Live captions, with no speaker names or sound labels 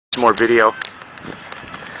some more video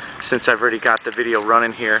since I've already got the video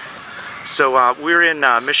running here. So we're in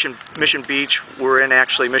Mission Beach. We're in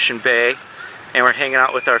actually Mission Bay, and we're hanging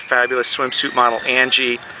out with our fabulous swimsuit model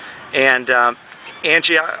Angie. And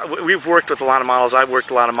Angie, we've worked with a lot of models. I've worked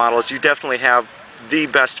with a lot of models. You definitely have the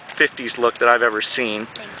best 50s look that I've ever seen.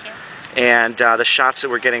 Thank you. And the shots that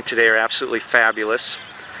we're getting today are absolutely fabulous.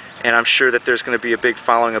 And I'm sure that there's going to be a big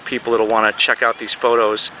following of people that'll want to check out these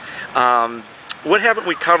photos. What haven't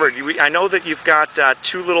we covered? I know that you've got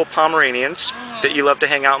 2 little Pomeranians that you love to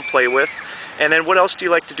hang out and play with. And then what else do you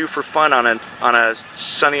like to do for fun on a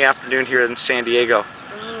sunny afternoon here in San Diego? Ooh,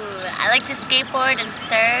 I like to skateboard and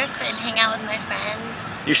surf and hang out with my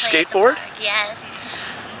friends. You skateboard? Yes.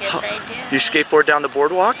 Yes, I do. You skateboard down the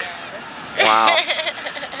boardwalk? Yes.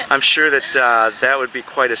 Wow. I'm sure that that would be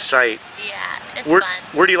quite a sight. Yeah, it's fun.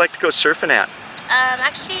 Where do you like to go surfing at?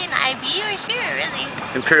 Actually in IB or here, really.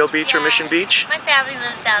 Imperial Beach or Mission Beach? My family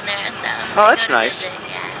lives down there, so. Oh, that's nice. Visit,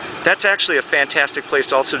 yeah. That's actually a fantastic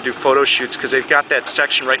place also to do photo shoots because they've got that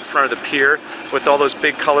section right in front of the pier with all those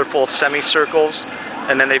big colorful semicircles,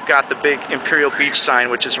 and then they've got the big Imperial Beach sign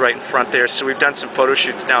which is right in front there. So we've done some photo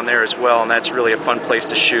shoots down there as well, and that's really a fun place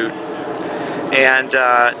to shoot. And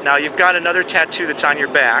now you've got another tattoo that's on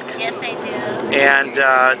your back. Yes, I do. And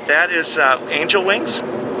that is angel wings?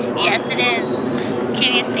 Yes, it is.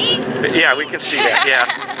 Can you see? Yeah, we can see that, yeah.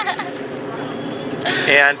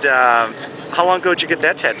 And how long ago did you get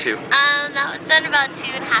that tattoo? That was done about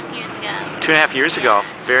 2.5 years ago. 2.5 years ago.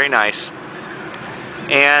 Very nice.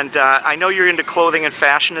 And I know you're into clothing and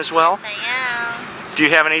fashion as well. Yes, I am. Do you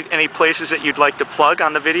have any places that you'd like to plug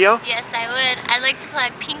on the video? Yes, I would. I'd like to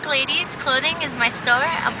plug Pink Ladies Clothing is my store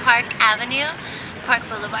on Park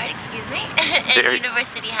Boulevard, excuse me, in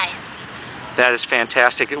University Heights. That is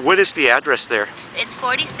fantastic. What is the address there? It's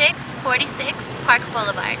 4646 Park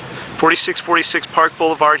Boulevard. 4646 Park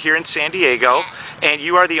Boulevard here in San Diego. Yes. And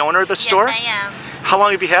you are the owner of the store? Yes, I am. How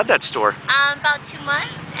long have you had that store? About 2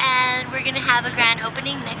 months, and we're going to have a grand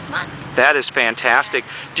opening next month. That is fantastic.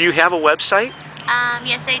 Do you have a website?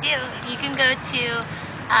 Yes, I do. You can go to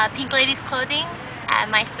Pink Ladies Clothing at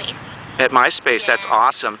MySpace. At MySpace, Yeah. That's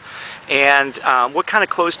awesome. And what kind of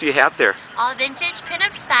clothes do you have there? All vintage,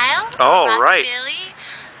 pinup style. Oh, right.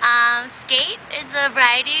 Rockabilly, skate is a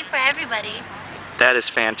variety for everybody. That is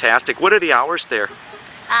fantastic. What are the hours there?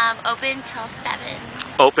 Open till 7.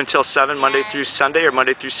 Open till 7 Monday Yes. through Sunday or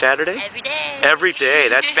Monday through Saturday? Every day. Every day.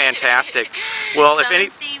 That's fantastic. Well, Come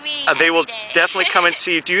and see me they will every day. definitely come and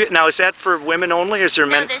see you. Now, is that for women only, or is there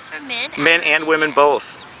No, men? there's for men. Men and women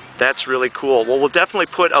both. That's really cool. Well, we'll definitely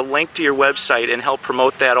put a link to your website and help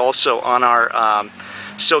promote that also on our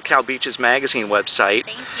SoCal Beaches magazine website.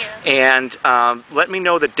 Thank you. And let me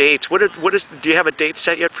know the dates. Do you have a date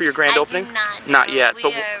set yet for your grand opening? I do not. Not no. yet.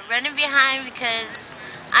 We are running behind because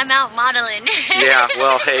I'm out modeling. Yeah,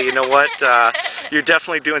 well, hey, you know what? You're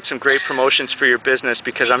definitely doing some great promotions for your business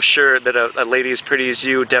because I'm sure that a lady as pretty as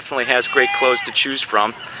you definitely has great clothes to choose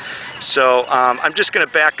from. So I'm just going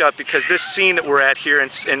to back up because this scene that we're at here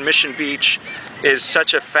in Mission Beach is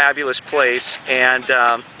such a fabulous place, and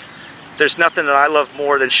there's nothing that I love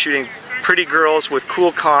more than shooting pretty girls with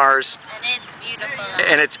cool cars. And it's beautiful.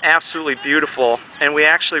 And it's absolutely beautiful. And we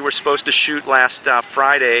actually were supposed to shoot last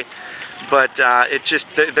Friday, but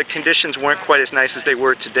the conditions weren't quite as nice as they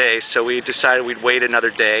were today, so we decided we'd wait another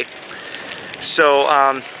day. So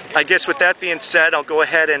I guess with that being said, I'll go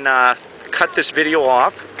ahead and cut this video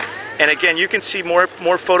off. And again, you can see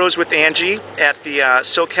more photos with Angie at the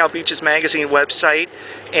SoCal Beaches magazine website.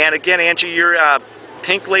 And again, Angie, your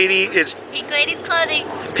Pink Lady is Pink Ladies Clothing.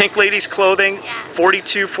 Pink Ladies Clothing, Yeah.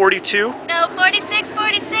 4242. No,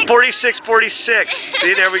 4646. 4646.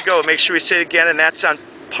 See, there we go. Make sure we say it again, and that's on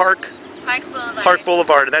Park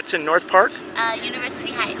Boulevard. That's in North Park?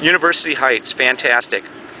 University Heights. University Heights. Fantastic.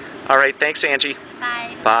 All right, thanks, Angie.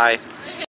 Bye. Bye.